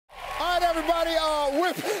right, everybody,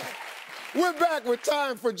 we're back with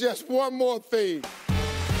time for just one more thing.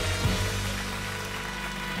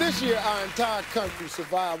 This year, our entire country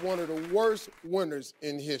survived one of the worst winters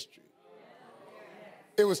in history.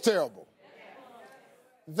 It was terrible.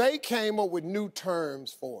 They came up with new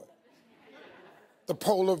terms for it. The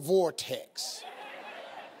polar vortex,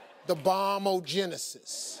 the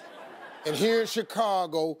bombogenesis. And here in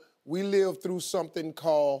Chicago, we lived through something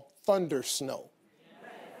called thunder snow.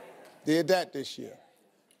 Did that this year.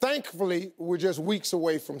 Thankfully, we're just weeks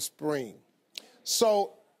away from spring.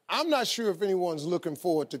 So I'm not sure if anyone's looking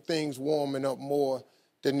forward to things warming up more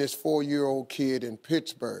than this 4-year-old kid in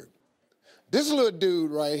Pittsburgh. This little dude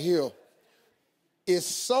right here is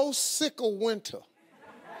so sick of winter.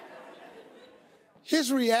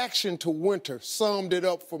 His reaction to winter summed it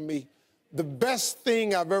up for me. The best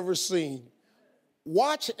thing I've ever seen.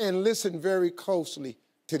 Watch and listen very closely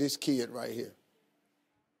to this kid right here.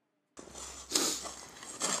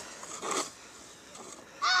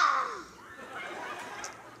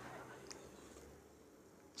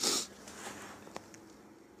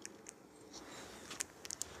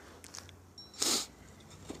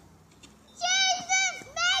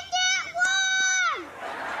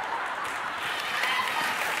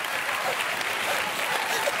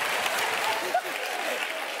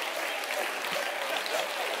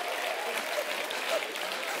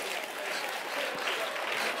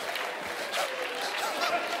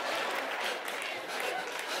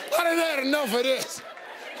 I done had enough of this.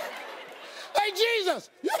 Hey, Jesus!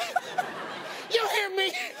 You hear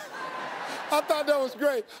me? I thought that was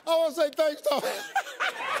great. I want to say thanks, Tom.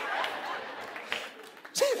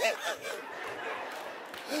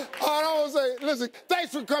 All right, I want to say, listen,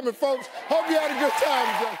 thanks for coming, folks. Hope you had a good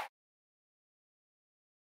time today.